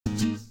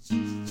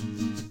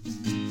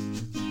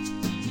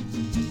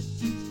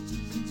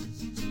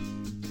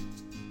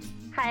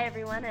Hi,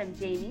 everyone. I'm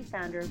Jamie,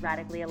 founder of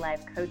Radically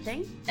Alive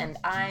Coaching. And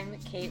I'm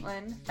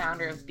Caitlin,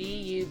 founder of Be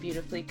You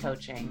Beautifully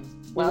Coaching.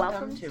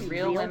 Welcome to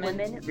Real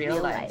Women,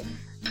 Real Life.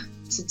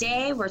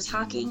 Today, we're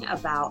talking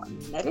about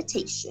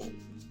meditation.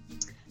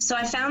 So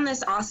I found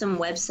this awesome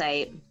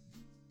website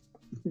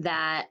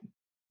that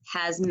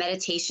has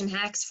meditation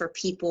hacks for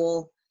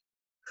people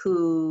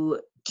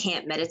who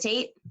can't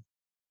meditate.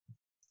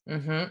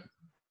 Mm-hmm.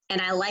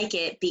 And I like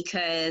it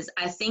because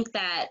I think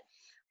that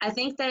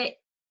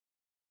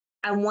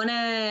I want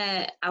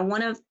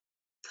to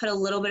put a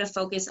little bit of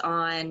focus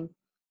on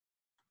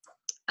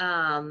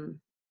that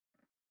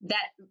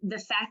the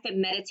fact that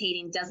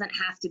meditating doesn't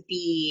have to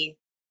be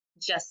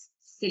just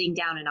sitting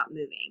down and not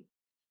moving,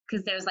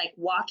 because there's like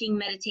walking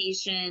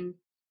meditation,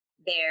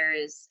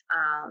 there's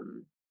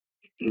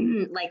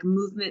like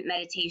movement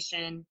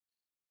meditation,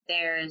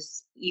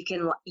 there's you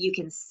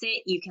can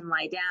sit, you can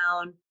lie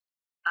down,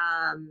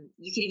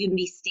 you can even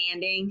be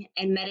standing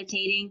and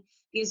meditating.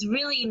 Because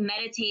really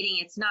meditating,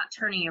 it's not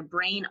turning your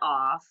brain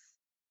off,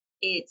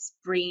 it's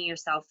bringing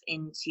yourself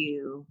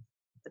into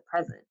the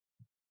present.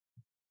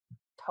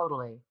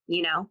 Totally.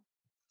 You know,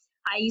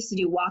 I used to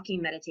do walking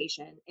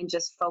meditation and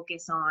just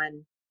focus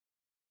on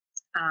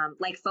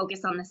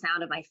the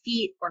sound of my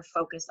feet, or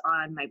focus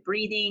on my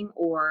breathing,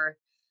 or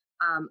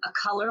a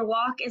color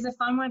walk is a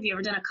fun one. Have you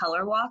ever done a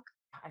color walk?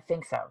 I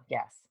think so,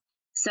 yes.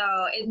 So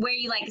where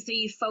you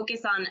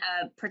focus on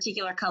a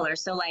particular color.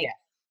 So like, yes.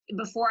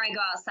 Before I go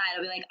outside,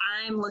 I'll be like,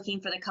 I'm looking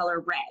for the color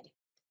red.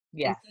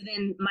 Yes. And so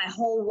then my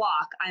whole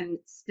walk, I'm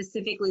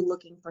specifically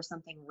looking for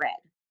something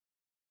red.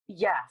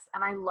 Yes.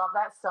 And I love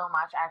that so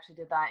much. I actually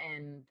did that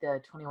in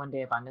the 21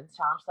 Day Abundance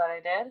Challenge that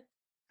I did.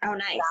 Oh,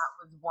 nice. That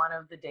was one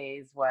of the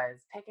days, was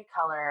pick a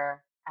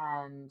color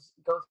and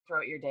go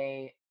throughout your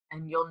day,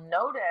 and you'll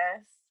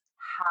notice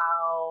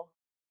how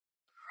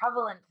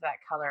prevalent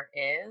that color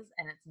is.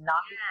 And it's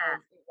not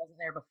because it wasn't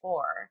there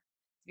before.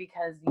 It's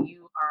because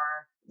you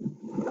are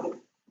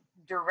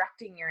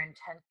directing your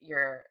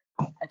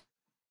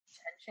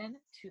attention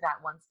to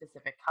that one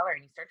specific color,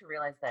 and you start to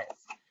realize that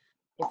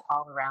it's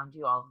all around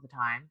you all the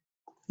time.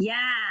 Yeah.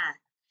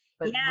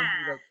 But when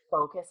you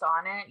focus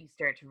on it, you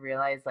start to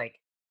realize how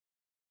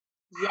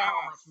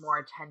much more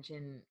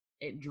attention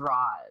it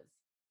draws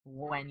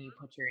when you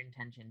put your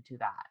intention to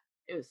that.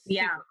 It was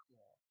super cool.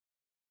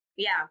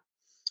 Yeah.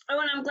 Oh,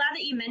 and I'm glad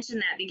that you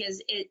mentioned that,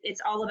 because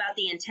it's all about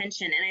the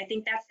intention. And I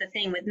think that's the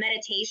thing with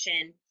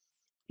meditation.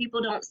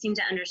 People don't seem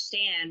to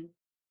understand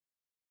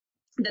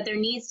that there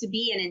needs to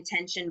be an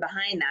intention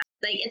behind that.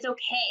 Like, it's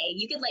okay.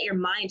 You could let your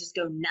mind just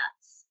go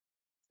nuts.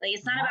 Like,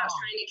 it's not about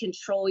trying to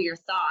control your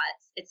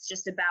thoughts. It's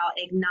just about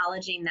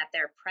acknowledging that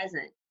they're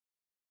present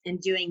and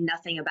doing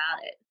nothing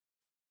about it.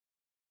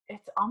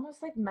 It's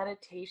almost like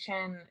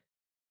meditation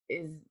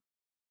is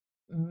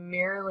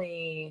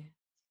merely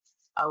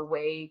a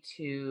way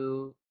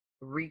to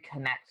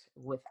reconnect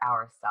with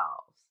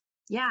ourselves.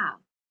 Yeah.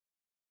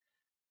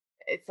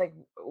 It's like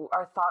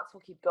our thoughts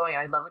will keep going.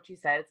 I love what you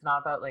said. It's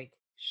not about like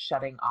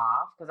shutting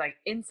off, because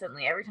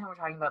instantly, every time we're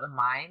talking about the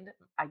mind,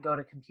 I go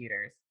to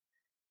computers.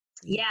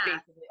 Yeah.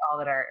 Basically all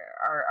that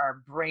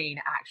our brain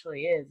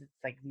actually is. It's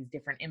like these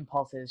different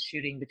impulses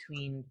shooting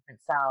between different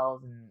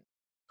cells and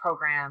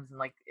programs, and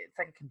it's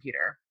like a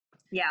computer.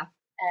 Yeah.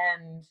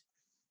 And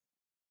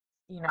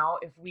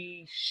if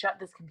we shut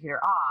this computer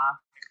off,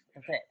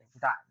 that's it.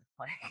 It's done.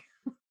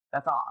 Like,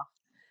 that's off.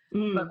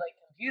 But like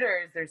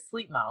computers, there's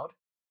sleep mode.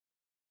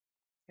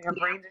 Our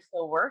brains are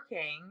still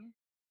working,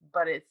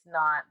 but it's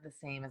not the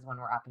same as when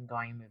we're up and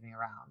going and moving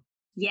around.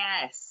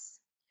 Yes.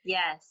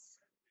 Yes.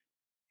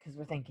 Because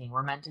we're thinking.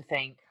 We're meant to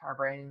think. Our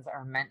brains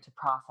are meant to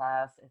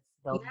process.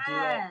 They'll do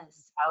it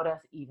without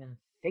us even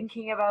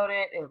thinking about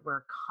it.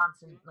 We're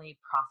constantly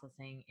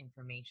processing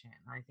information.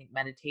 And I think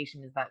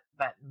meditation is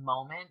that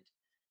moment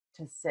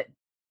to sit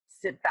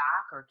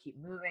back or keep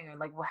moving, or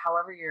like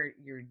however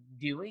you're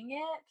doing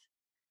it.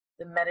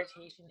 The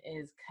meditation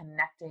is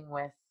connecting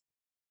with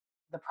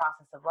the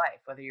process of life,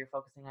 whether you're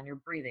focusing on your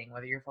breathing,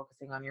 whether you're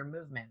focusing on your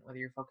movement, whether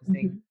you're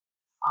focusing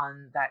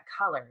on that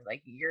color.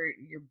 Like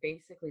you're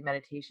basically,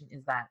 meditation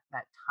is that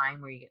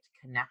time where you get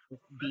to connect with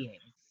being.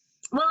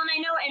 Well,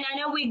 and I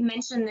know we've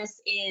mentioned this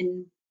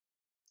in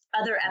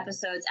other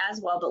episodes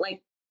as well, but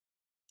like,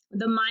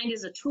 the mind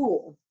is a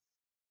tool.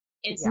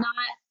 It's not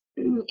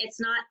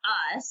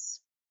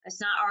us.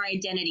 It's not our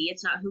identity.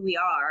 It's not who we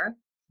are.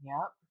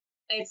 Yep.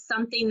 It's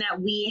something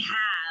that we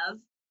have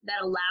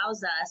that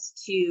allows us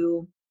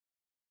to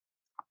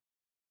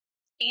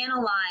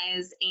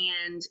analyze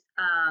and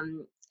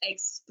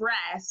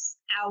express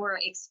our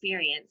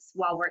experience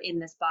while we're in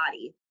this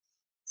body.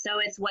 So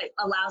it's what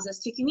allows us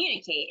to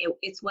communicate.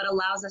 It's what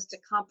allows us to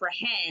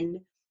comprehend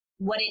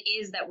what it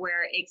is that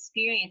we're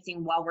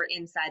experiencing while we're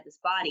inside this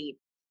body.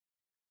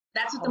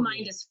 That's what the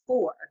mind is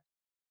for.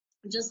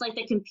 Just like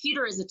the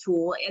computer is a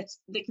tool,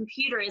 the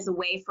computer is a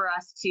way for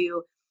us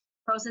to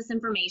process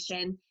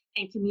information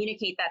and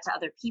communicate that to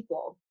other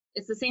people.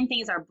 It's the same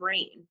thing as our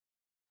brain,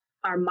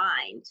 our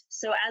mind.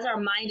 So as our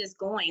mind is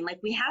going, like,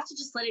 we have to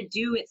just let it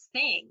do its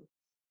thing.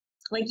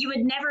 Like, you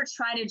would never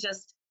try to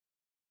just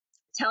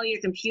tell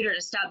your computer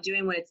to stop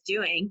doing what it's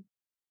doing.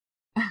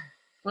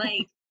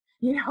 Like,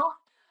 you know,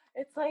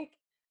 it's like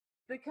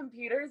the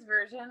computer's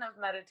version of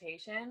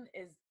meditation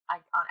is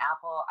on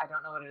Apple. I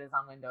don't know what it is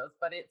on Windows,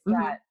 but it's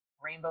that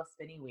rainbow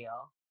spinny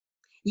wheel.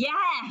 Yeah.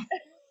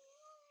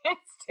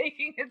 It's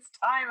taking its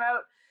time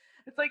out.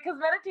 It's like, because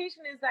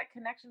meditation is that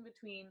connection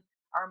between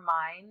our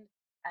mind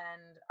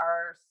and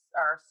our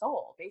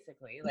soul,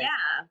 basically. Like,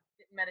 yeah.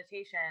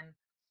 Meditation,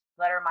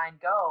 let our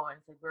mind go,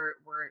 and it's like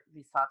we're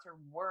these thoughts are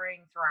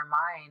whirring through our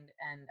mind,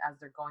 and as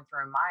they're going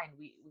through our mind,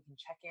 we can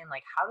check in,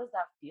 like, how does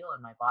that feel in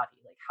my body?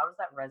 Like, how does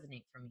that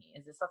resonate for me?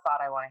 Is this a thought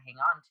I want to hang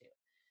on to?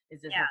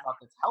 Is this a thought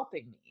that's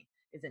helping me?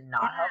 Is it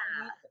not helping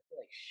me? Does it feel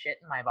like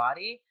shit in my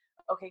body?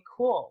 Okay,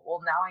 cool.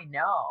 Well, now I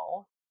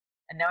know,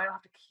 and now I don't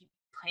have to keep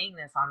playing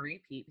this on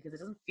repeat because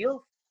it doesn't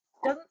feel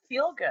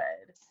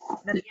good.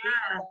 Meditation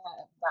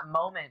is that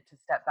moment to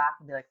step back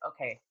and be like,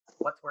 okay,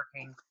 what's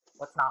working?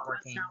 What's not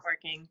working?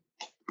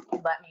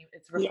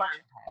 It's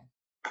reflection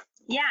time.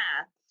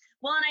 Yeah.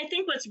 Well, and I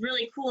think what's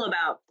really cool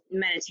about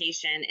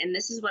meditation, and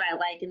this is what I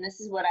like, and this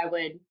is what I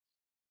would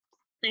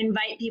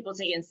invite people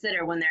to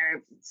consider when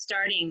they're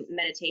starting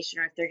meditation,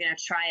 or if they're going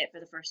to try it for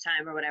the first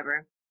time or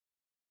whatever,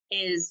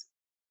 is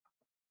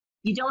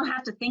you don't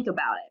have to think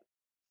about it.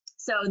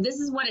 So this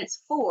is what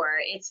it's for.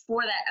 It's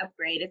for that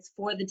upgrade. It's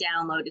for the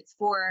download. It's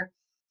for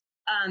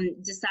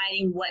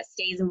deciding what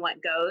stays and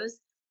what goes.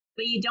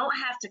 But you don't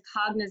have to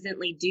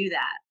cognizantly do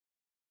that.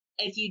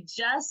 If you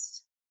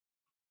just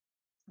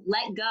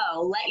let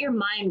go, let your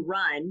mind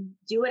run,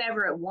 do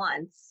whatever it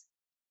wants,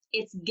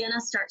 it's going to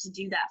start to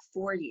do that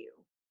for you.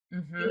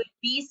 Mm-hmm. You would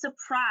be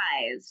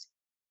surprised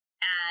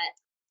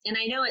at, and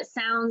I know it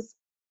sounds,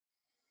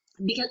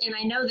 and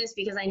I know this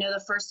because I know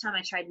the first time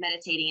I tried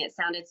meditating, it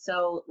sounded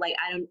so like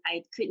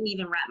I couldn't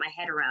even wrap my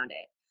head around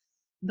it.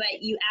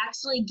 But you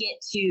actually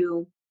get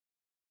to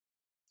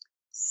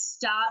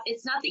stop.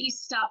 It's not that you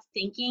stop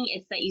thinking,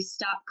 it's that you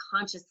stop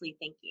consciously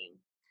thinking.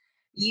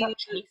 You stop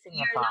chasing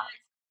your thoughts.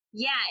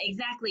 Yeah,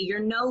 exactly. You're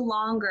no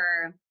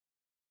longer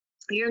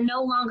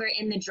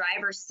in the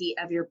driver's seat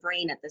of your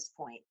brain at this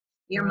point.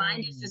 Your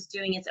mind is just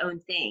doing its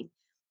own thing.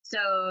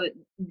 So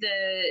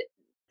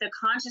the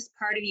conscious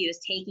part of you is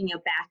taking a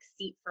back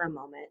seat for a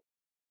moment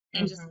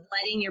and just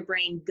letting your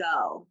brain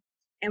go.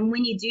 And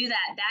when you do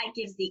that, that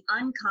gives the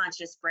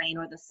unconscious brain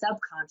or the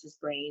subconscious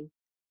brain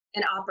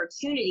an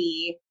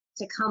opportunity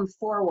to come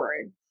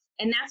forward.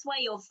 And that's why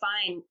you'll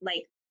find,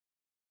 like,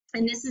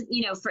 and this is,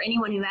 you know, for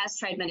anyone who has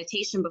tried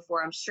meditation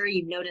before, I'm sure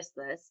you've noticed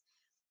this,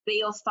 but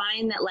you'll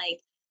find that, like,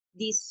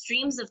 these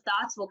streams of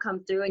thoughts will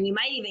come through, and you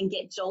might even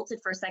get jolted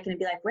for a second and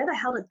be like, where the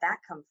hell did that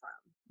come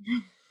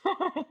from?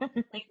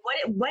 Like,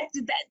 what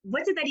did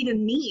that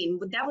even mean?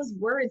 That was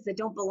words that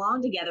don't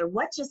belong together.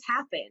 What just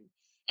happened?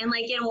 And,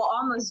 like, it will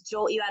almost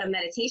jolt you out of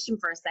meditation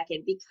for a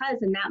second,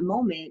 because in that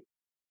moment,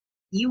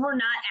 you were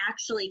not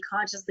actually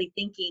consciously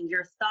thinking.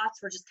 Your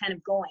thoughts were just kind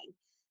of going.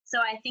 So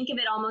I think of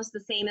it almost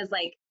the same as,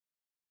 like,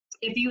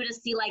 if you were to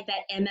see, like,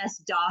 that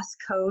MS-DOS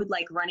code,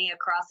 like, running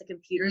across a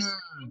computer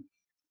screen,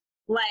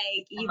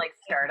 like, you like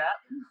startup.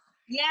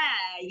 Yeah,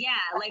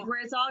 like, where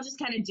it's all just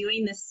kind of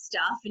doing this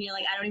stuff, and you're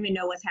like, I don't even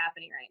know what's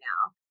happening right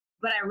now,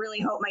 but I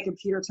really hope my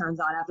computer turns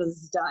on after this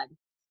is done.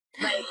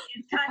 Like,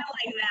 it's kind of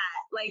like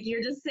that. Like,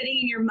 you're just sitting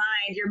in your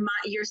mind,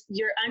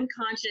 your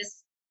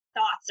unconscious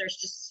thoughts are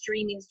just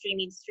streaming,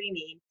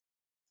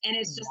 and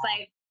it's just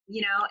like,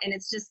 you know, and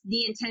it's just,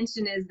 the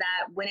intention is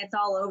that when it's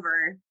all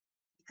over,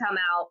 you come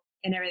out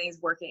and everything's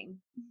working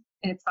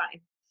and it's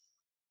fine.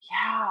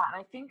 Yeah,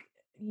 and I think,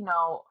 you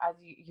know, as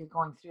you're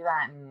going through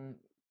that and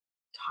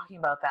talking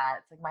about that,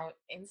 it's like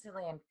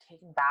instantly I'm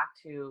taken back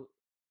to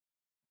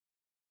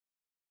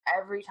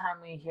every time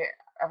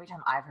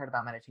I've heard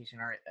about meditation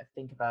or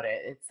think about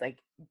it, it's like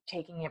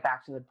taking it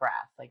back to the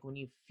breath. Like, when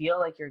you feel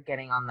like you're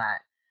getting on that,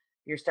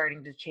 you're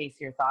starting to chase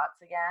your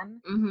thoughts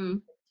again,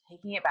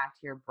 taking it back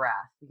to your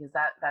breath, because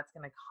that's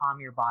going to calm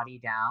your body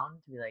down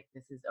to be like,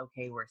 this is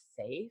okay, we're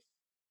safe.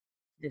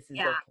 This is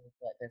okay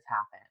to let this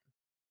happen.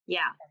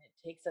 Yeah. And it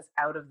takes us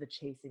out of the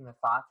chasing the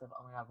thoughts of,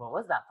 oh my God, what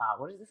was that thought?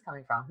 What is this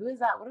coming from? Who is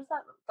that? What is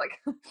that? Like,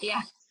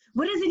 yeah.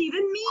 What does it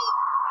even mean?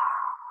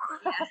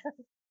 Yeah.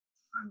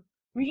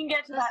 We can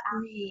get to that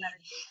after the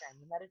meditation.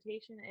 The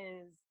meditation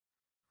is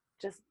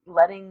just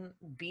letting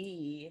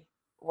be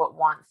what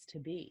wants to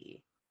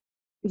be.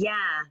 Yeah.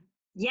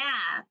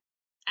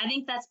 I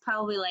think that's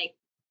probably, like,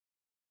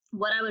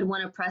 what I would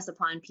want to press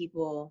upon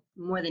people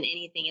more than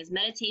anything is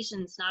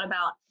meditation. It's not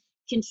about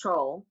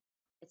control.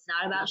 It's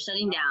not about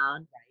shutting down.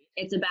 Right.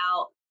 It's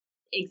about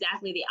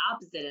exactly the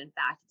opposite. In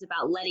fact, it's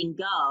about letting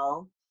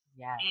go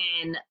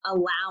and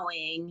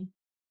allowing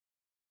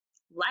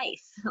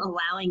life,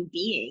 allowing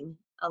being.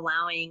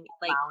 Allowing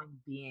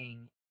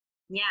being.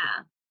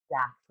 Yeah.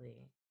 Exactly.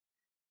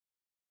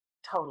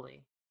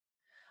 Totally.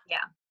 Yeah.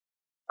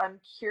 I'm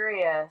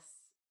curious,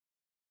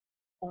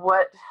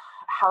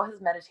 how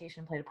has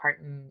meditation played a part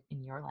in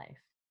your life?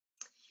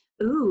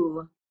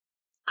 Ooh.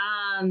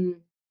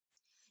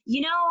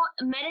 You know,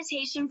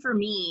 meditation for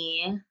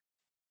me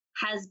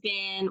has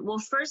been, well,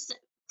 first,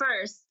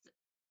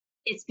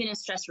 it's been a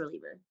stress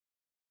reliever.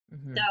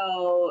 Mm-hmm.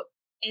 So,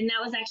 and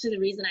that was actually the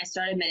reason I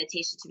started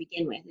meditation to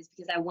begin with, is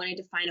because I wanted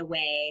to find a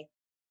way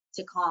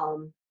to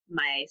calm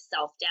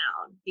myself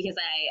down, because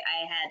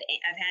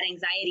I've had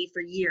anxiety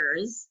for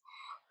years.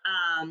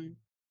 And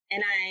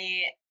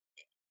I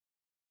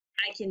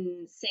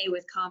can say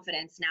with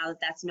confidence now that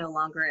that's no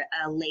longer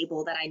a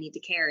label that I need to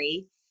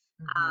carry,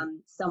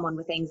 someone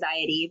with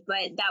anxiety.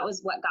 But that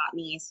was what got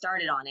me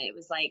started on it. It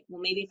was like,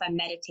 well, maybe if I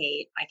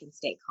meditate, I can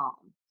stay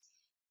calm.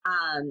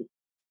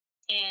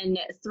 And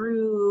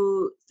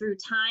through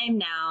time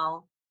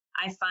now,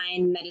 I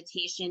find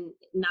meditation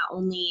not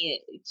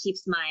only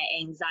keeps my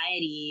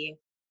anxiety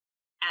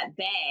at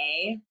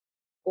bay,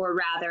 or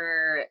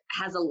rather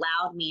has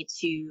allowed me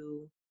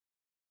to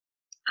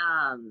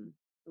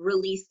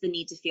release the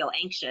need to feel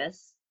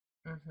anxious,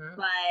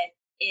 but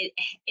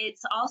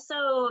it's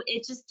also,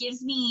 it just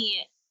gives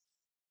me,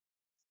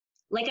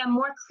 like, I'm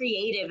more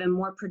creative and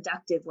more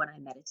productive when I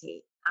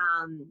meditate.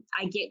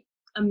 I get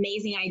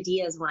amazing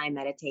ideas when I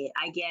meditate.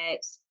 I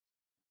get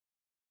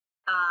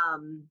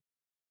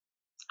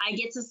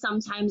to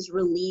sometimes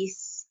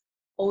release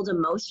old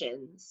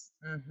emotions.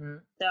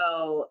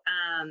 So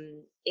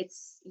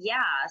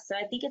so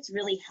I think it's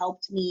really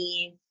helped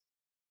me.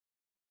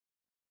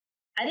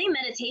 I think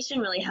meditation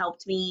really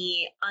helped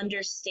me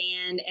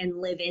understand and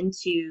live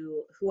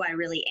into who I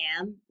really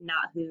am,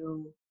 not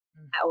who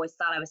I always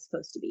thought I was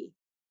supposed to be.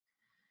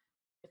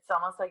 It's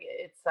almost like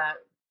it's that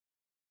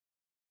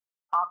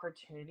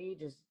opportunity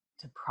just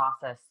to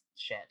process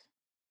shit.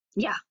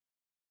 Yeah.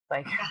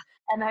 Like,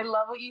 and I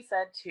love what you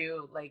said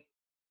too, like,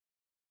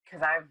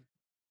 because I've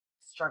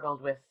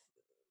struggled with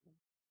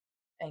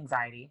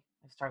anxiety.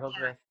 I've struggled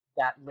with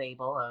that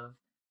label of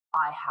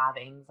I have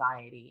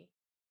anxiety.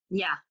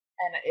 Yeah.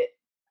 And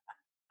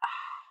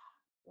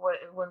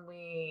when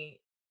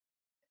we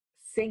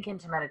sink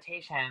into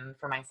meditation,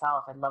 for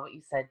myself, I love what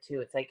you said too.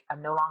 It's like I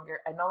no longer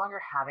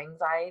have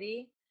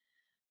anxiety.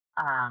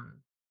 I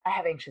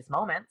have anxious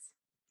moments.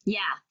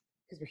 Yeah.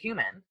 Because we're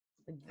human.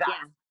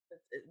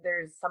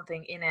 There's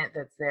something in it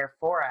that's there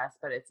for us,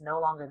 but it's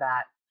no longer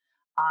that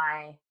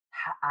I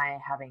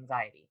have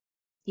anxiety.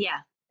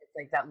 Yeah. It's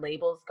like that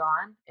label's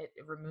gone. It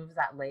removes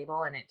that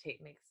label, and it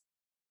takes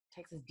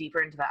us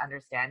deeper into the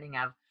understanding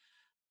of,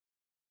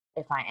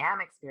 if I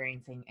am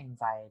experiencing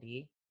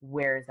anxiety,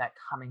 where is that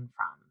coming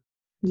from?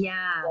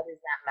 Yeah. What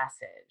is that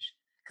message?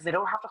 Because I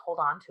don't have to hold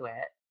on to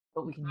it,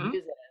 but we can use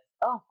it as,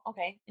 oh,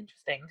 okay,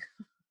 interesting.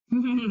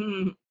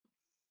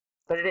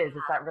 But it's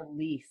that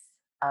release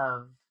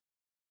of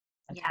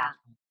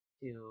attachment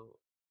to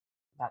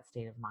that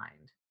state of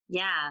mind.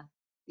 Yeah.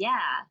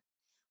 Yeah.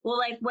 Well,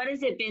 like, what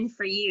has it been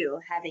for you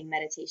having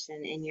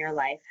meditation in your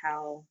life?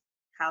 How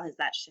has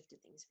that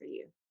shifted things for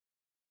you?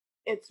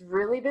 It's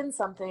really been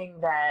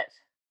something that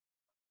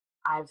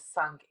I've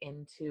sunk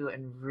into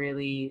and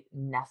really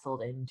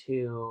nestled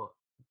into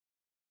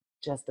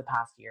just the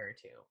past year or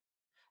two,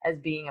 as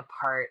being a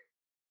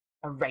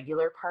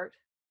regular part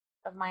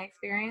of my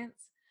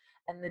experience.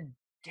 And the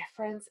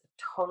difference,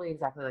 totally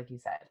exactly like you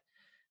said,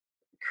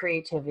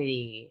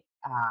 creativity,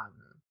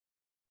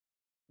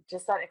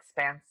 just that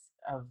expanse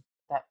of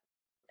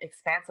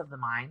the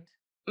mind.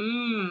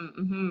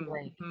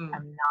 Like,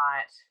 I'm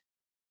not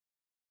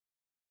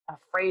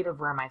afraid of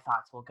where my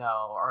thoughts will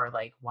go, or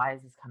like, why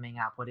is this coming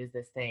up? What is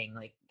this thing?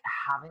 Like,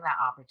 having that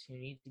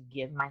opportunity to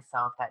give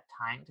myself that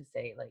time to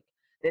say, like,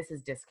 this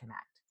is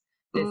disconnect.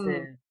 This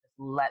is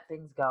let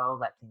things go,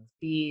 let things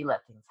be,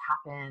 let things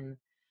happen.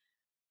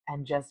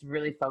 And just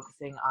really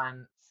focusing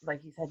on,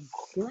 like you said,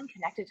 feeling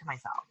connected to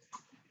myself.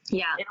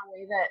 Yeah. In a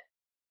way that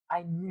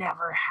I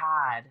never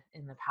had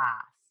in the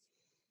past.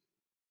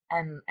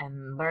 And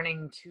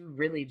learning to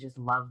really just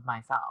love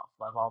myself,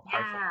 love all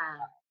parts of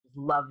myself, just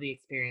love the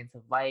experience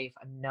of life.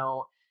 I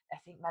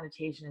think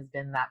meditation has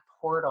been that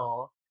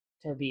portal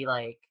to be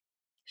like,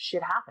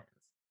 shit happens.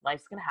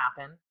 Life's gonna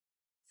happen.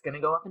 It's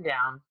gonna go up and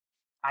down.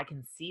 I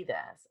can see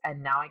this,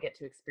 and now I get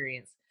to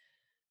experience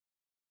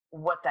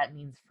what that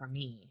means for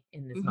me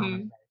in this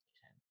moment of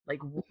meditation.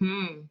 Like,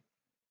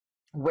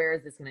 where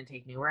is this gonna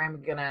take me? Where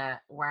am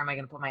I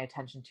gonna put my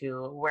attention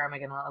to? Where am I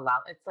gonna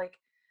allow? It's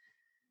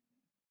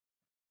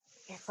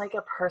like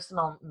a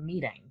personal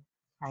meeting,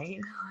 right?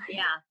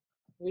 Yeah.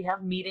 We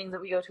have meetings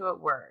that we go to at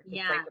work. It's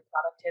like the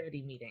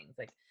productivity meetings.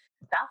 Like,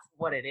 that's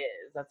what it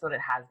is. That's what it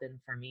has been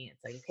for me.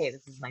 It's like, okay,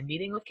 this is my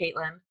meeting with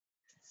Caitlin.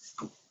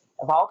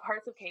 Of all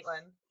parts of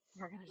Caitlin,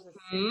 we're gonna just sit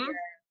here.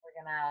 We're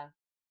gonna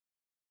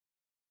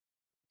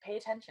pay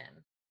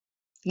attention.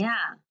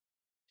 Yeah.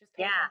 Just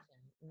pay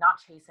attention.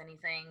 Not chase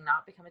anything.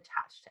 Not become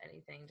attached to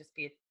anything. Just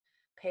pay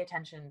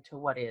attention to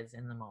what is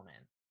in the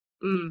moment.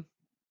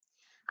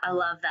 I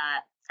love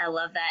that.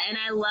 And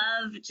I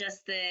love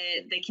just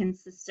the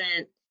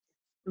consistent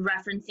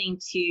referencing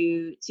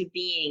to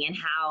being, and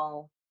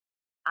how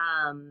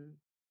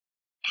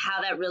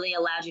that really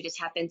allowed you to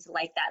tap into,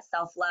 like, that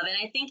self-love. And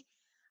I think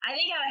I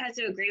would have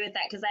to agree with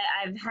that, because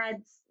I've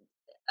had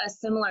a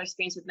similar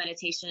experience with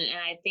meditation, and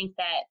I think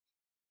that,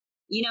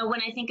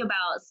 when I think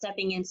about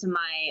stepping into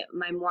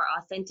my more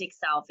authentic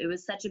self, it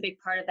was such a big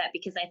part of that,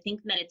 because I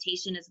think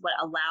meditation is what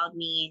allowed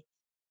me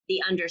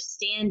the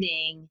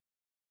understanding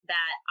that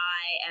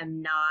I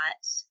am not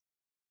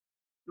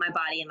my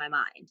body and my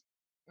mind.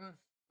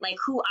 Like,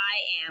 who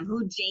I am,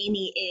 who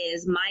Jamie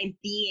is, my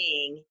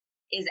being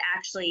is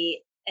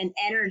actually an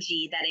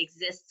energy that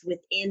exists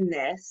within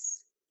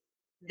this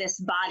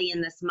body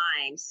and this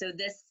mind. So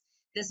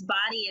this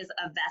body is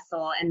a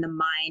vessel and the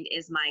mind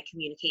is my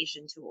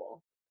communication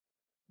tool.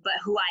 But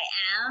who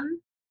I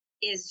am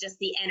is just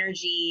the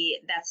energy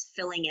that's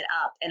filling it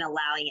up and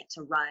allowing it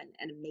to run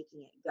and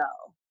making it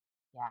go.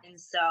 Yeah. And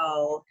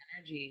so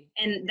energy.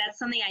 And that's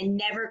something I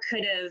never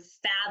could have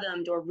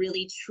fathomed or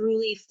really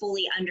truly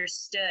fully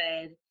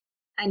understood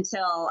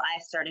until I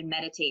started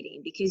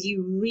meditating, because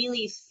you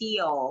really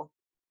feel,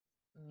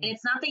 and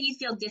it's not that you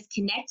feel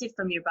disconnected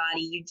from your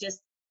body,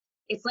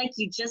 it's like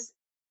you just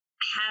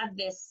have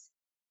this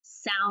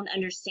sound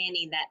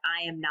understanding that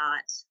I am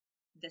not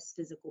this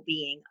physical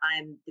being,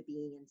 I'm the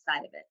being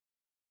inside of it.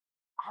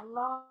 I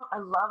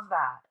love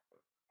that.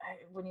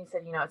 When you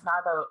said, it's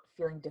not about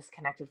feeling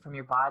disconnected from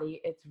your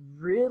body, it's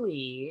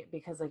really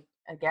because, like,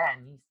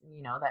 again,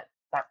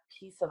 that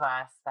piece of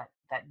us,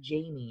 that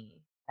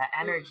Jamie, that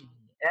energy,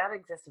 that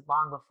existed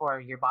long before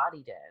your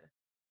body did.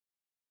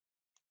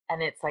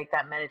 And it's like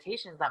that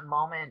meditation is that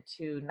moment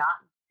to not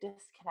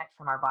disconnect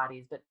from our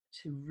bodies, but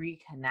to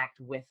reconnect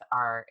with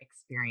our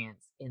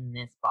experience in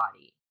this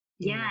body.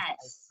 In this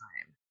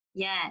lifetime.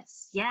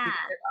 Yes. Yeah.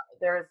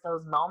 There's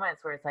those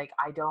moments where it's like,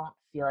 I don't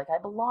feel like I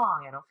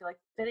belong. I don't feel like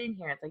I fit in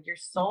here. It's like your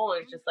soul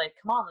is just like,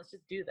 come on, let's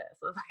just do this.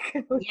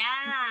 It's like,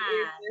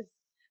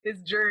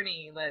 this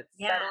journey that's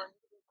settling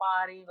into the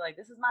body. Like,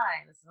 this is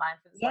mine. This is mine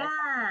for this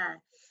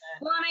lifetime.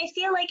 Well, and I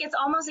feel like it's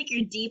almost like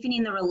you're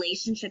deepening the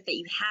relationship that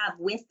you have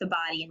with the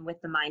body and with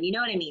the mind. You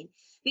know what I mean?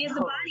 Because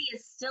the body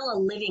is still a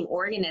living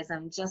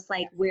organism, just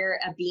like we're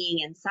a being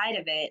inside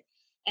of it.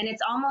 And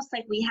it's almost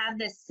like we have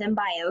this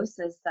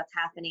symbiosis that's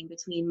happening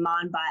between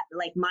mind,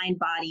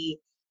 body,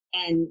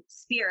 and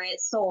spirit,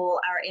 soul,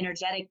 our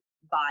energetic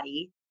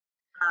body,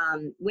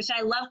 which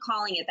I love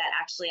calling it that.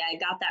 Actually, I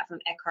got that from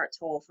Eckhart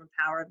Tolle from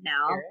Power of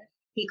Now. Spirit.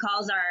 He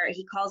calls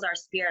our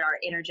spirit our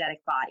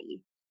energetic body.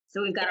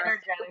 So we've got our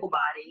physical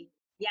body.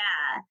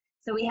 Yeah.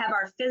 So we have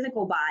our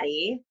physical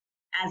body,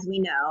 as we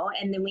know,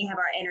 and then we have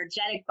our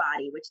energetic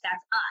body, which that's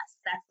us.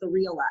 That's the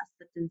real us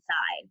that's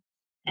inside.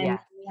 And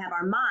we have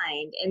our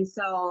mind. And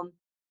so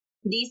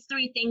these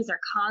three things are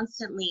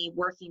constantly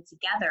working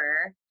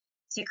together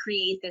to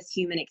create this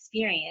human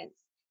experience.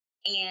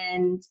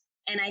 And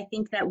I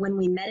think that when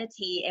we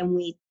meditate and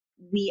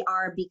we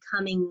are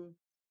becoming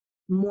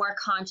more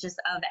conscious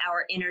of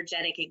our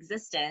energetic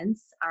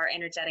existence, our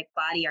energetic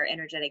body, our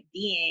energetic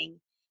being,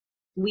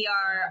 we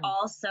are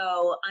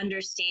also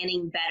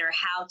understanding better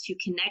how to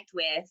connect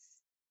with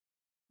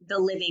the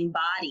living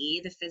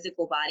body, the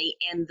physical body,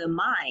 and the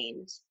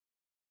mind.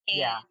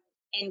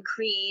 And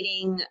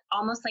creating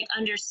almost like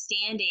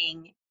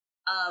understanding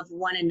of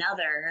one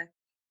another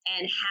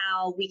and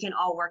how we can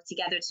all work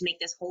together to make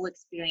this whole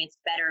experience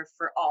better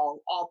for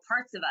all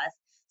parts of us.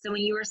 So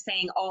when you were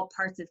saying all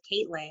parts of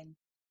Caitlin,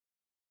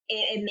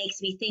 it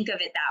makes me think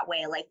of it that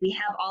way. Like, we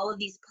have all of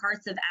these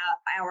parts of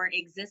our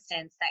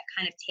existence that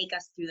kind of take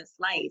us through this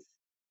life.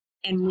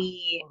 And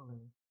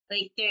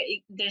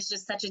there's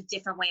just such a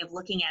different way of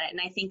looking at it.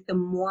 And I think the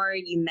more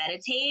you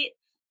meditate,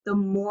 the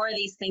more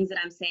these things that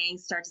I'm saying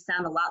start to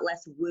sound a lot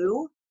less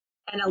woo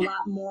and a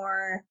lot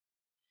more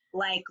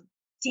like,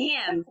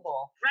 damn,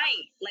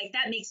 right. Like,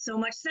 that makes so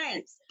much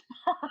sense.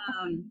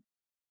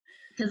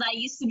 Because I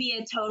used to be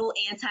a total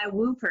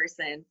anti-woo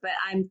person, but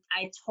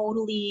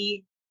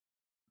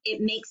it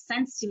makes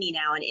sense to me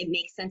now, and it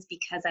makes sense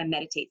because I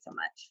meditate so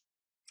much.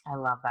 I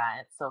love that.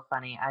 It's so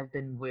funny. I've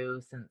been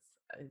woo since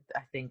I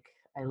think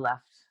I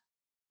left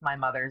my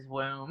mother's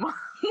womb.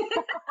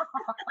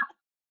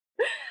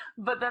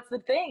 But that's the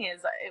thing,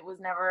 is I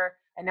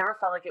never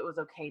felt like it was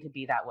okay to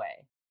be that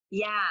way.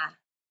 Yeah.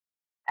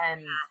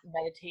 And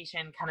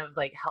meditation kind of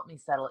like helped me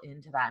settle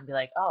into that and be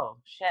like, oh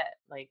shit,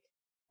 like,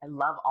 I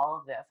love all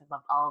of this. I've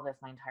loved all of this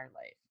my entire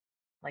life.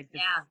 Like,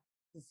 this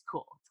is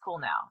cool. It's cool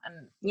now.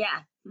 And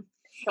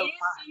so it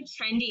is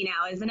so trendy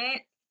now, isn't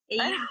it?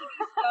 It used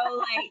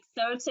to be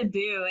so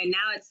taboo, and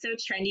now it's so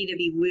trendy to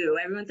be woo.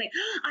 Everyone's like,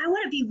 oh, I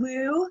want to be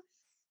woo.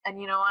 And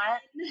you know what?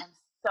 I'm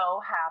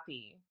so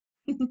happy.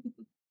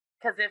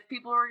 Because if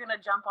people were going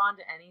to jump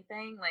onto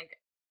anything, like,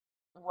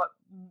 what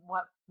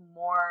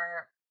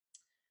more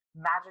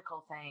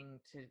magical thing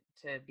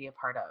to be a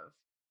part of?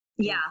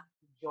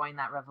 Join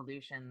that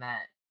revolution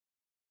that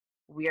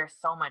we are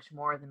so much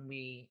more than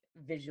we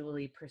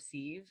visually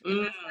perceive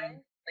in this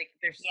way. Like,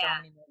 there's so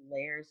many more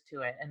layers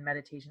to it, and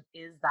meditation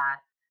is that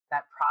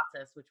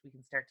process which we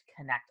can start to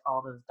connect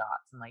all those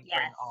dots and like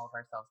bring all of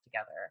ourselves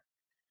together.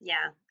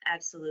 Yeah,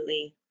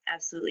 absolutely.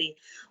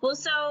 Well,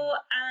 so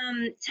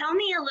tell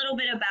me a little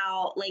bit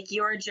about like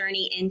your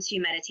journey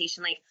into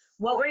meditation. Like,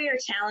 what were your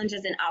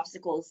challenges and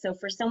obstacles? So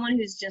for someone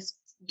who's just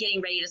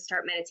getting ready to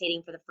start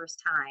meditating for the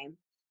first time,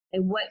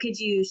 Like, what could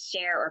you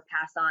share or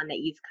pass on that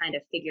you've kind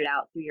of figured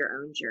out through your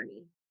own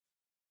journey?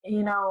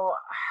 You know,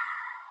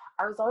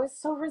 I was always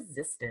so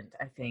resistant,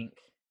 I think.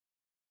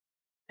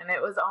 And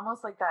it was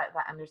almost like that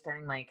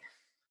understanding, like,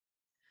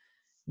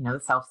 the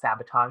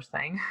self-sabotage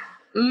thing.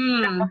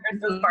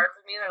 There's those parts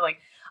of me that are like,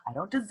 I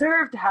don't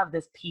deserve to have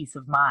this peace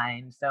of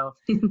mind. So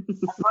I'm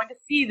going to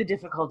see the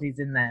difficulties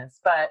in this.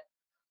 But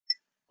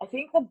I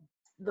think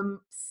the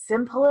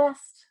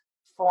simplest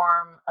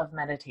form of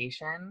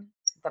meditation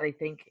that I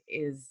think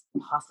is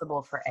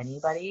possible for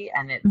anybody,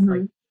 and it's like,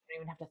 you don't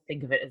even have to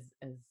think of it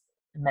as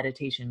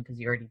meditation because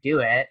you already do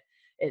it.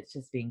 It's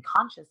just being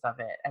conscious of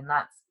it. And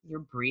that's your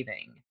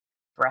breathing,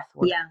 breath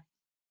work. Yeah.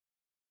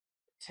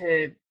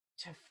 To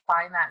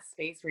find that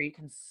space where you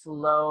can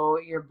slow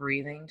your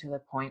breathing to the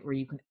point where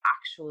you can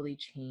actually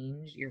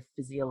change your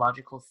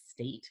physiological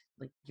state.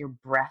 Like your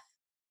breath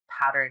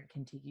pattern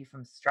can take you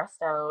from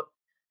stressed out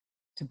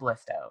to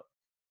blissed out.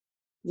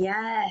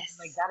 Yes.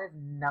 Like that is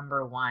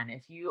number one.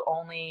 If you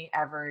only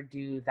ever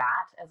do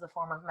that as a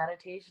form of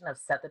meditation, of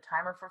set the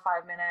timer for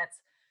 5 minutes,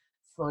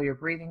 slow your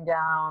breathing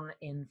down,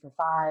 in for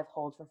 5,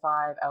 hold for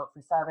 5, out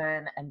for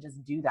 7, and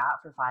just do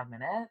that for 5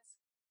 minutes,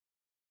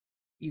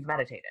 you've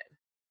meditated.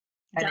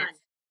 And Done. it's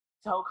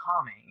so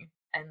calming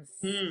and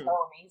so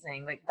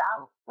amazing. Like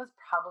that was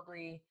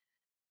probably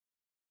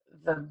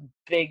the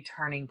big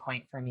turning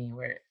point for me,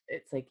 where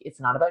it's like, it's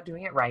not about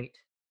doing it right.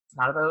 It's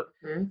not about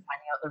finding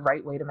out the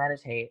right way to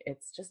meditate.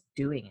 It's just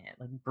doing it,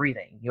 like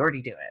breathing. You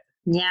already do it.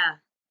 Yeah.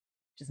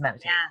 Just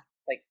meditate. Yeah.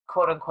 Like,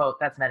 quote unquote,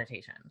 that's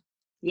meditation.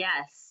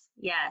 Yes.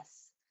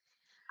 Yes.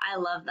 I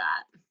love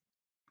that.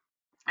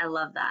 I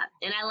love that.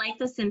 And I like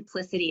the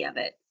simplicity of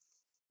it,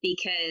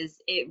 because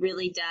it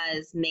really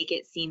does make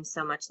it seem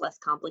so much less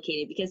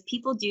complicated, because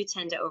people do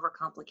tend to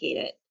overcomplicate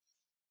it.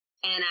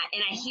 And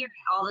I hear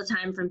it all the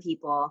time from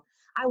people.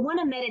 I want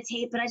to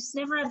meditate, but I just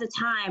never have the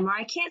time, or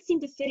I can't seem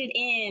to fit it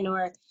in,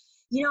 or,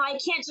 I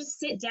can't just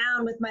sit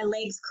down with my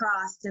legs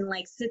crossed and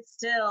like sit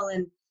still.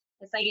 And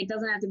it's like, it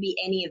doesn't have to be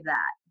any of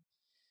that.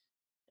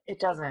 It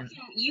doesn't.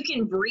 You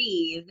can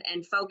breathe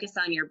and focus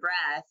on your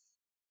breath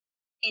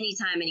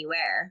anytime,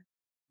 anywhere.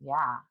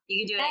 Yeah.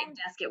 You could do it at your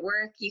desk at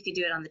work. You could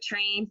do it on the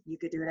train. You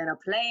could do it in a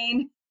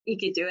plane. You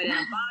could do it in a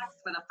box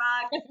with a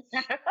fox.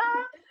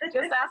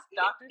 Just ask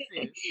Dr.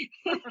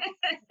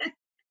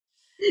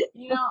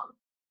 Seuss.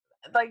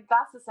 Like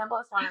that's the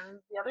simplest one.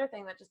 And the other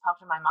thing that just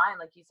popped in my mind,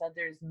 like you said,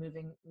 there's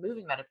moving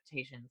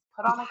meditations.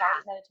 Put on a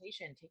guided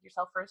meditation. Take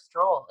yourself for a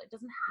stroll. It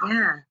doesn't have to be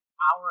an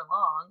hour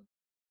long.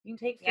 You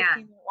can take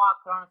 15-minute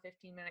walk, put on a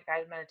 15-minute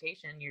guided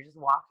meditation. You're just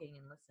walking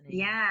and listening.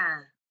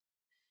 Yeah.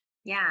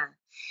 Yeah.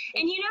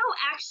 And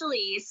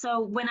actually, so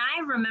when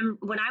I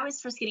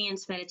was first getting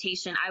into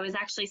meditation, I was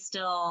actually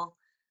still,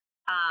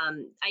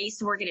 I used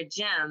to work at a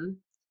gym.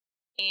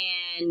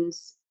 And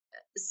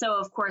so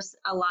of course,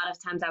 a lot of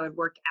times I would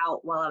work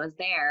out while I was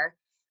there.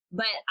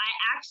 But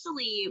I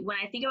actually, when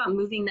I think about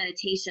moving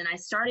meditation, I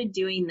started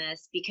doing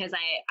this because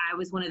I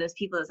was one of those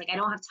people that's like, I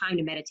don't have time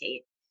to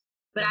meditate.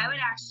 But I would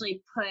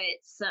actually put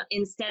some,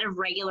 instead of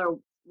regular,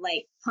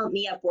 like pump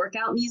me up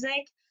workout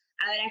music,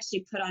 I would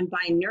actually put on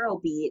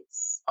binaural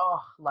beats. Oh,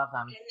 love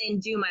them. And then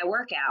do my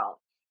workout.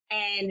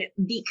 And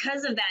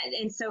because of that,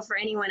 and so for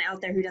anyone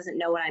out there who doesn't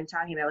know what I'm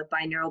talking about with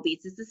binaural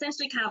beats, it's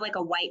essentially kind of like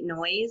a white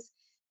noise,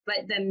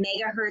 but the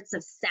megahertz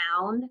of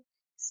sound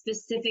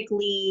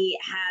specifically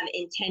have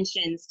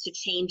intentions to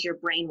change your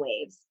brain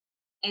waves.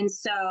 And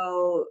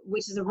so,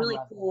 which is a really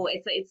cool,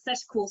 it's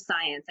such cool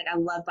science. Like I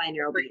love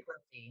binaural beats.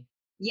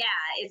 Yeah,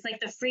 it's like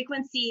the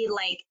frequency,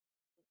 like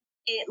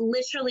it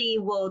literally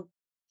will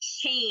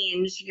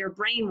change your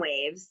brain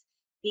waves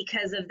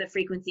because of the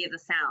frequency of the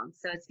sound.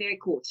 So it's very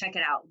cool. Check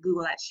it out.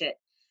 Google that shit.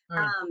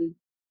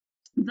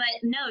 But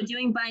no,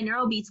 doing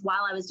binaural beats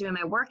while I was doing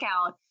my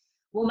workout,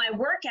 well, my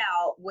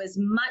workout was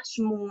much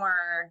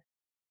more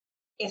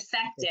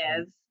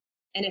effective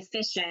and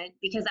efficient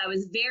because I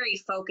was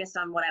very focused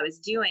on what I was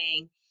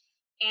doing.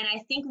 And I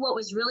think what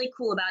was really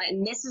cool about it,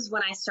 and this is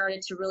when I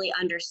started to really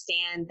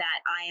understand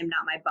that I am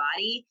not my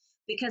body,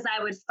 because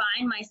I would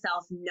find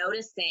myself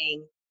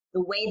noticing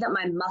the way that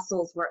my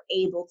muscles were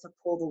able to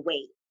pull the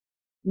weight,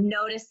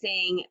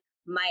 noticing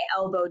my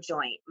elbow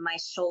joint, my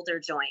shoulder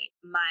joint,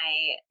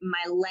 my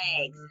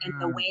legs, and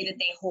the way that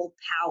they hold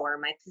power,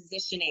 my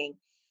positioning,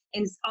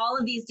 and all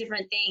of these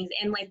different things.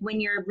 And like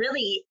when you're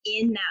really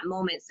in that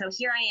moment, so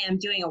here I am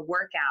doing a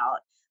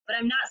workout, but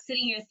I'm not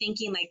sitting here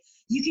thinking like,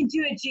 you can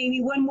do it,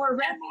 Jamie, one more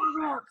rep.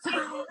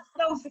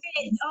 So fit,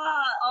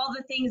 all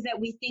the things that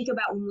we think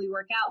about when we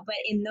work out. But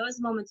in those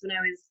moments when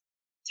I was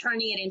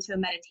turning it into a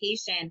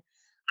meditation,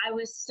 I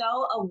was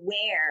so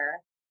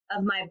aware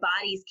of my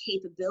body's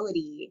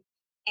capability,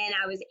 and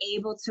I was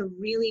able to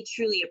really,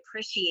 truly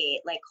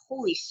appreciate, like,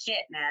 holy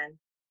shit, man.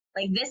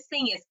 Like, this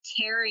thing is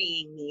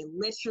carrying me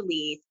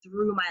literally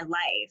through my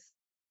life.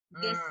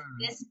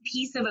 This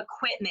piece of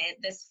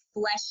equipment, this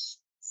fleshy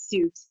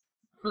suit.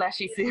 This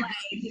fleshy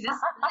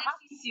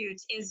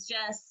suit is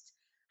just,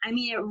 I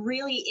mean, it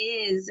really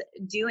is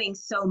doing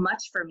so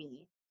much for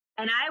me.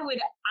 And I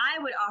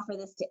would offer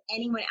this to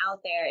anyone out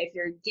there if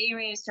you're getting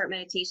ready to start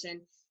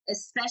meditation,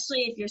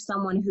 especially if you're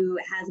someone who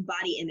has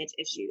body image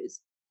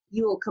issues.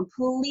 You will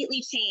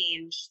completely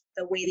change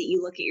the way that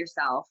you look at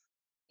yourself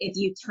if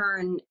you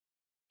turn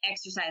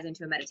exercise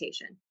into a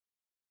meditation.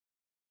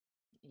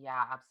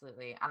 Yeah,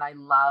 absolutely. And I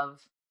love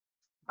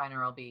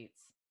binaural beats.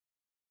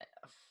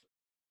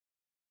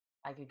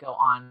 I could go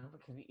on.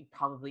 We could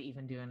probably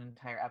even do an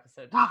entire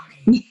episode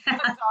talking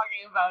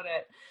about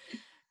it,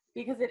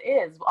 because it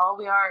is all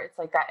we are. It's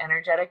like that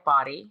energetic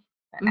body,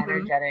 that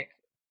energetic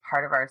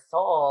part of our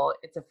soul.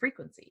 It's a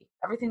frequency.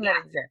 Everything that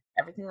exists,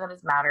 everything that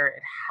is matter,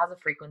 it has a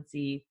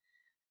frequency.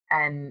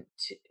 And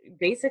to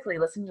basically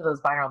listen to those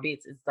binaural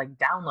beats is like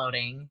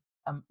downloading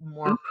a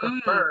more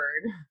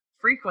preferred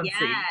frequency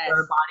for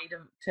our body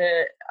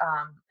to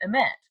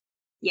emit.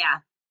 Yeah.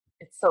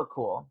 It's so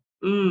cool.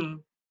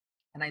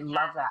 And I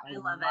love that. I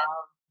love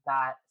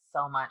that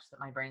so much that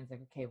my brain's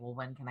like, okay, well,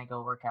 when can I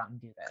go work out and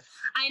do this?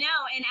 I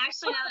know. And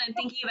actually, now that I'm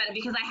thinking about it,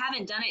 because I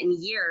haven't done it in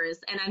years,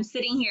 and I'm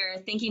sitting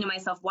here thinking to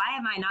myself, why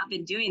have I not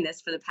been doing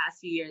this for the past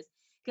few years?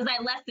 Because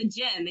I left the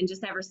gym, and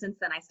just ever since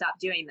then, I stopped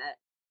doing that.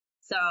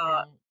 So,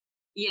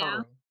 you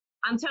know,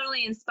 I'm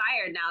totally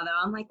inspired now,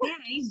 though. I'm like, man,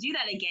 I need to do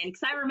that again,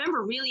 because I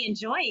remember really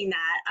enjoying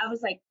that. I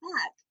was like,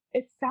 fuck.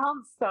 It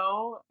sounds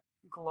so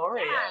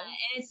glorious. Yeah,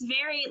 and it's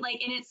very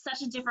and it's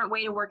such a different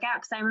way to work out,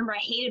 because I remember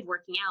I hated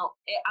working out.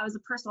 I was a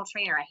personal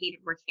trainer. I hated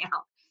working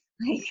out.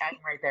 Like, I'm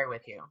right there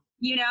with you.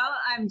 You know,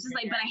 I'm just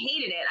like, but I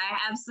hated it. I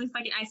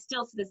absolutely I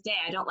still to this day,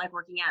 I don't like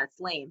working out. It's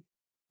lame.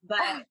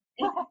 But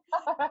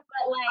but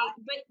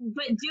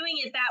doing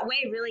it that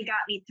way really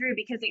got me through,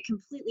 because it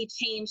completely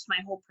changed my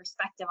whole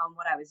perspective on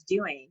what I was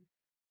doing.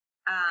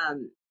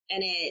 And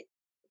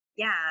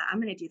I'm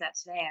gonna do that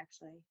today,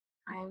 actually.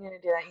 I'm going to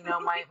do that. You know,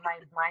 my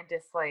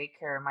dislike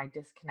or my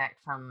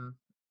disconnect from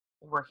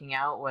working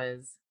out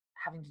was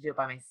having to do it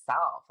by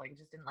myself. Like, I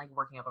just didn't like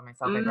working out by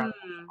myself. I'd rather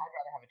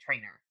have a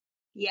trainer.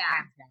 Yeah.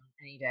 Hands down,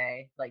 any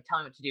day. Like, tell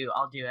me what to do.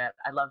 I'll do it.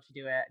 I love to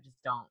do it. I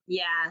just don't.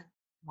 Yeah.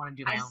 Want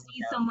to do my own. I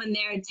see someone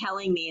there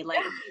telling me, like,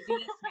 okay, do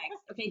this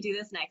next. Okay, do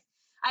this next.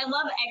 I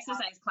love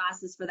exercise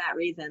classes for that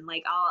reason.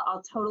 Like,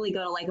 I'll totally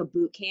go to like a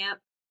boot camp.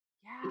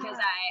 Yeah. Because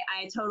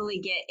I totally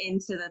get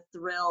into the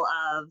thrill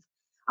of,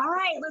 all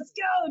right, let's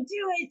go,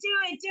 do it.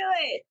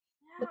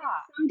 Yeah. But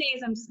some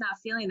days I'm just not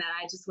feeling that.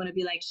 I just want to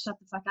be like, shut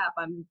the fuck up.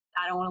 I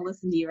don't want to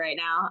listen to you right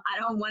now. I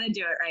don't want to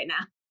do it right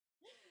now.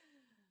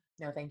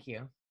 No, thank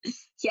you.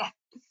 Yeah.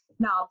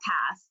 No, I'll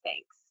pass.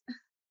 Thanks.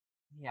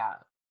 Yeah.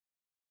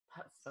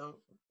 That's so,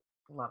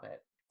 love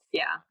it.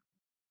 Yeah.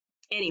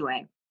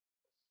 Anyway,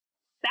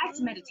 back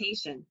to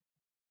meditation.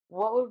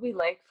 What would we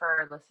like for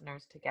our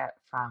listeners to get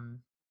from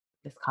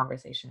this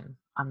conversation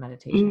on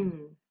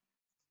meditation?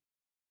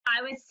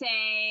 I would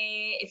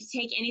say, if you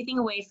take anything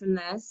away from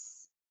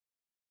this,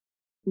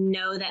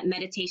 know that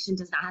meditation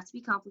does not have to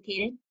be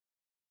complicated.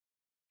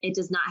 It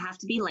does not have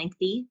to be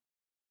lengthy.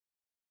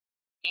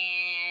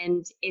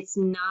 And it's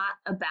not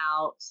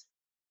about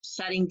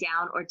shutting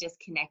down or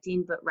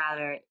disconnecting, but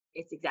rather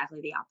it's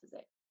exactly the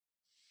opposite.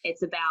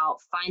 It's about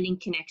finding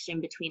connection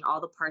between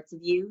all the parts of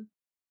you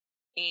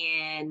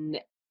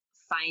and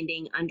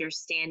finding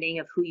understanding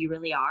of who you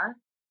really are.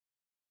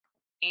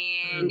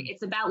 And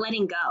it's about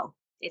letting go.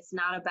 It's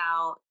not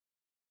about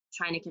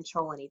trying to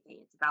control anything.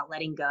 It's about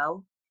letting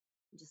go,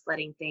 just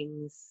letting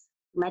things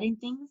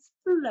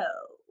flow.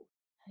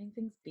 Letting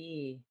things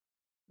be.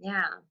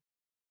 Yeah.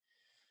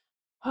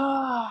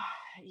 Oh,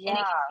 yeah. And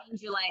it can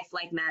change your life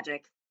like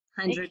magic.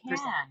 100%. It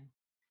can.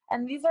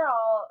 And these are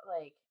all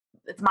like,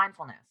 it's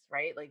mindfulness,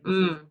 right? Like, this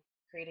is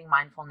creating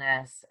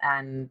mindfulness,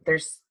 and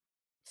there's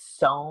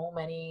so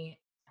many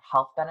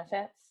health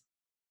benefits,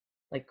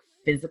 like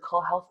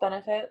physical health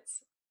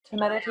benefits to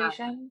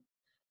meditation,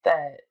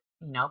 that,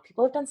 you know,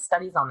 people have done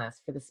studies on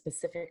this for the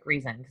specific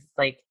reason, because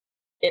like,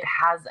 it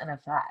has an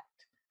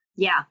effect.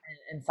 Yeah.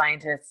 And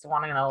scientists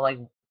want to know, like,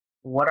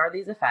 what are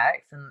these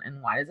effects,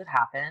 and why does it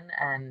happen?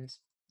 And,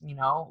 you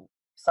know,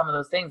 some of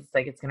those things, it's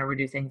like, it's going to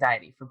reduce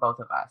anxiety for both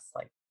of us.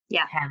 Like,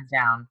 hands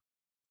down,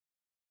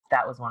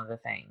 that was one of the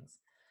things.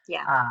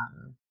 Yeah.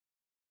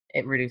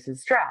 It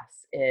reduces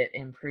stress. It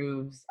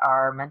improves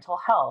our mental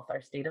health,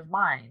 our state of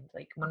mind.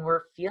 Like, when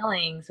we're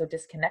feeling so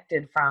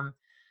disconnected from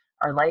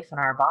our life and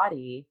our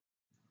body,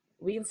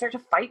 we can start to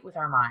fight with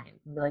our mind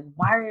and be like,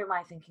 why am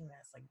I thinking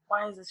this? Like,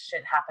 why is this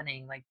shit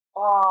happening? Like,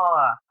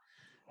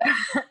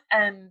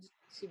 and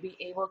to be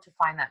able to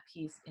find that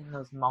peace in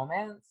those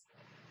moments,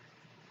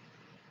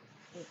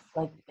 it's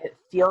like, it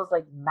feels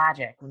like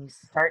magic when you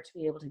start to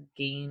be able to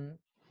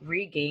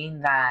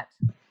regain that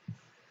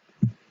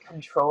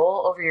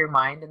control over your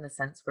mind, in the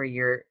sense where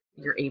you're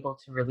able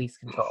to release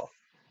control.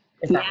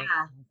 If that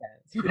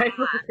makes sense, right?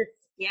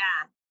 Yeah.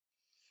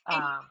 And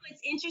you know,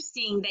 it's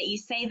interesting that you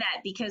say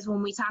that, because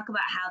when we talk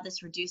about how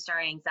this reduced our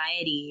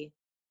anxiety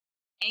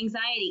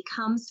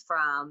comes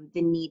from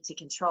the need to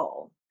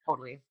control.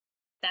 Totally.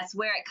 That's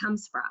where it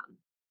comes from.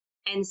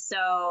 And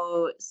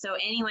so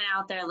anyone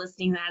out there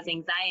listening who has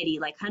anxiety,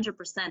 like 100%,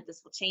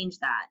 this will change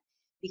that.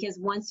 Because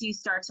once you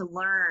start to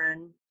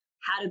learn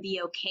how to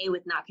be okay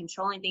with not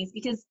controlling things,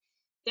 because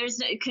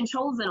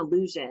control is an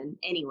illusion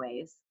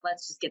anyways.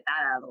 Let's just get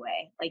that out of the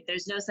way. Like,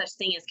 there's no such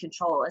thing as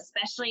control,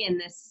 especially in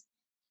this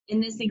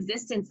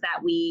existence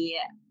that we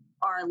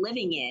are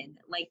living in.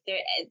 Like,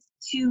 it's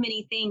too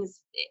many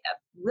things.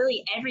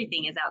 Really,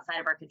 everything is outside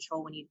of our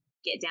control when you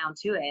get down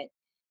to it.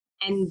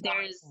 And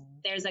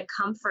there's a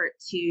comfort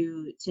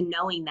to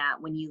knowing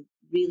that when you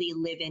really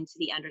live into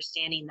the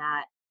understanding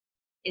that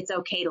it's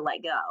okay to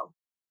let go.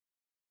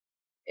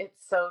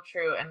 It's so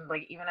true. And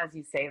like, even as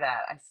you say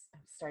that, I'm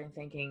starting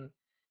thinking,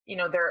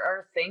 there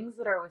are things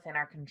that are within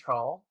our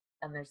control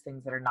and there's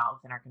things that are not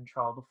within our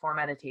control. Before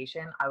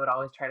meditation, I would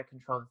always try to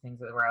control the things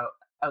that were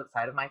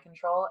outside of my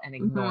control and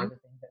ignore the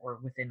things that were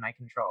within my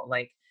control.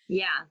 Like,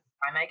 what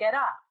time I get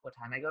up, what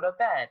time I go to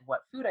bed,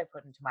 what food I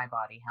put into my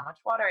body, how much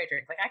water I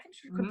drink. Like, I can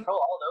control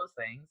all those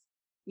things.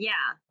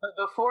 Yeah. But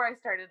before I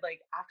started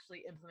like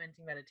actually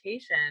implementing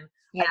meditation,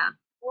 I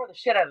tore the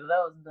shit out of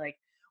those and be like,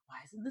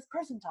 why isn't this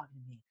person talking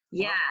to me?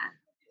 Yeah.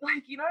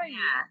 Like, you know what I mean?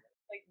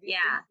 Like,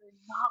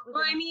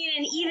 Well, I mean,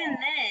 and even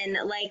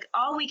then, like,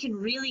 all we can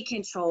really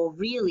control, I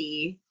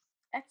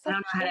don't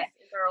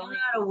know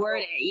how to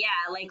word it.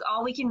 Yeah, like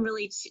all we can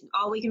really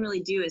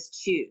do is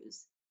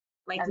choose.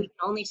 Like, we can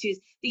only choose,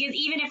 because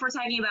even if we're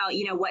talking about,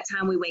 what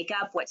time we wake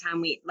up, what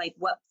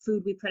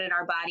food we put in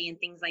our body and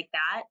things like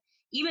that,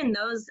 even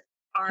those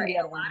are in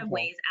a lot of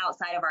ways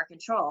outside of our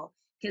control,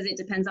 because it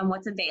depends on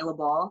what's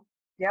available.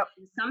 Yep.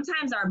 And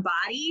sometimes our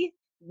body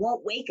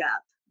won't wake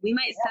up. We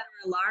might set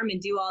our alarm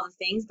and do all the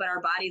things, but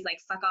our body's like,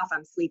 fuck off,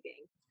 I'm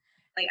sleeping.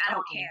 Like, I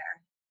don't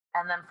care.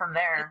 And then from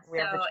there, we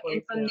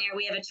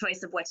have a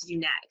choice of what to do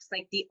next.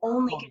 Like, the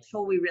only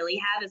control we really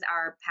have is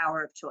our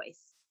power of choice.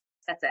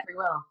 That's it. Free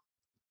will.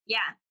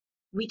 Yeah.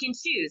 We can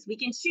choose. We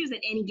can choose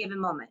at any given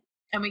moment.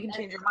 And we can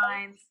change our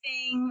minds. The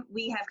thing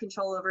we have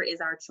control over is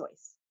our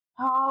choice.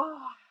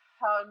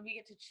 And we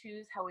get to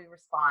choose how we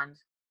respond.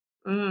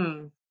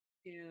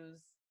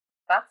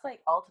 That's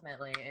like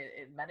ultimately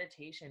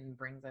meditation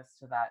brings us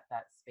to that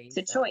space.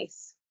 It's a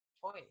choice.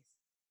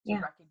 To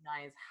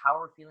recognize how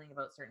we're feeling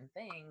about certain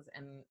things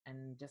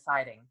and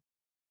deciding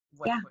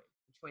what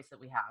choice that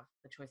we have,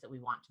 the choice that we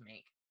want to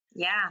make.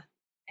 Yeah.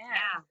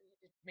 And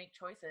make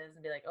choices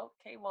and be like,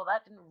 okay, well,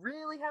 that didn't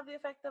really have the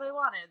effect that I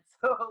wanted,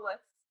 so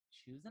let's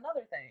choose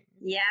another thing.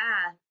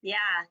 Yeah.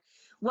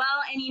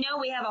 Well, and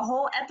we have a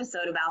whole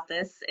episode about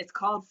this. It's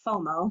called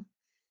FOMO,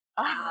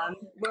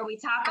 where we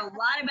talk a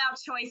lot about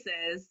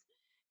choices.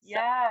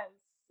 Yes.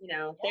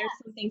 So, there's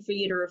something for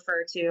you to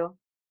refer to.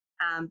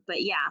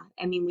 But yeah,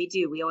 I mean,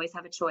 we always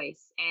have a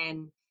choice,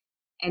 and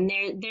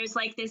there's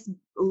like this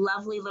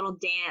lovely little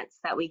dance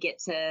that we get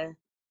to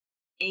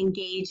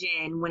engage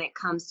in when it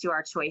comes to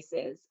our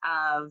choices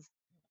of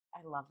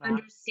I love that.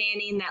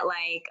 Understanding that,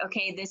 like,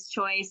 okay, this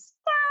choice,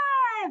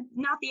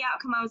 not the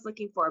outcome I was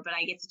looking for, but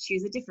I get to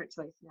choose a different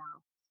choice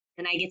now,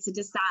 and I get to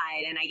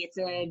decide, and I get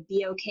to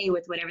be okay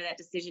with whatever that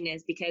decision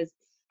is, because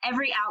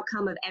every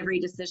outcome of every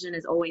decision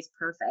is always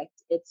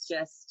perfect. It's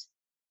just,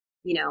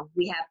 we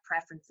have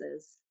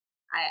preferences.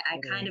 I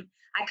kind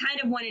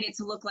of wanted it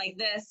to look like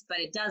this, but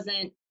it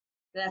doesn't.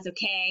 That's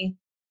okay.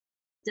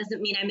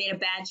 Doesn't mean I made a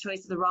bad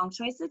choice or the wrong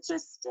choice. It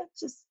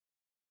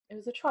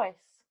was a choice.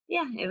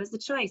 Yeah, it was the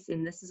choice,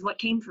 and this is what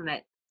came from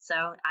it. So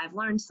I've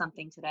learned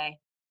something today.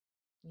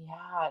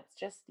 Yeah, it's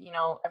just,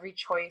 every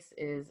choice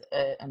is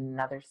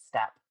another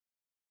step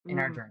in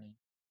our journey.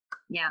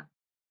 Yeah.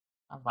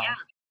 Of life.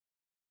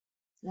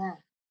 Yeah.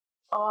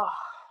 Oh,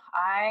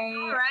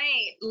 all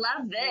right.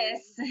 Love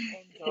this.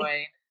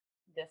 Enjoyed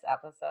this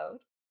episode.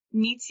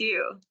 Me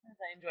too. As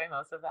I enjoy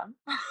most of them.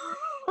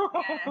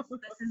 Yes,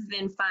 this has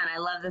been fun. I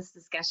love this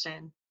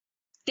discussion.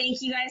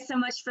 Thank you guys so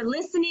much for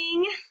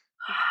listening.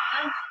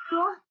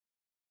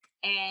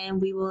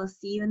 And we will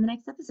see you in the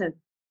next episode.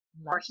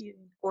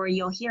 Or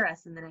you'll hear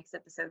us in the next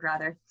episode,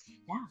 rather.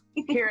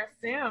 Yeah. Hear us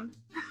soon.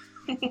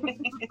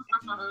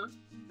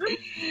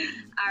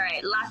 All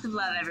right. Lots of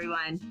love,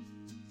 everyone.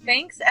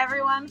 Thanks,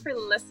 everyone, for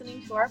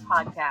listening to our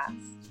podcast.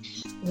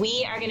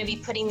 We are going to be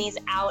putting these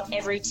out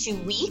every 2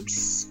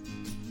 weeks.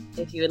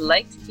 If you would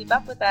like to keep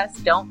up with us,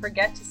 don't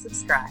forget to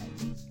subscribe.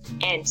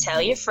 And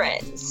tell your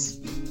friends.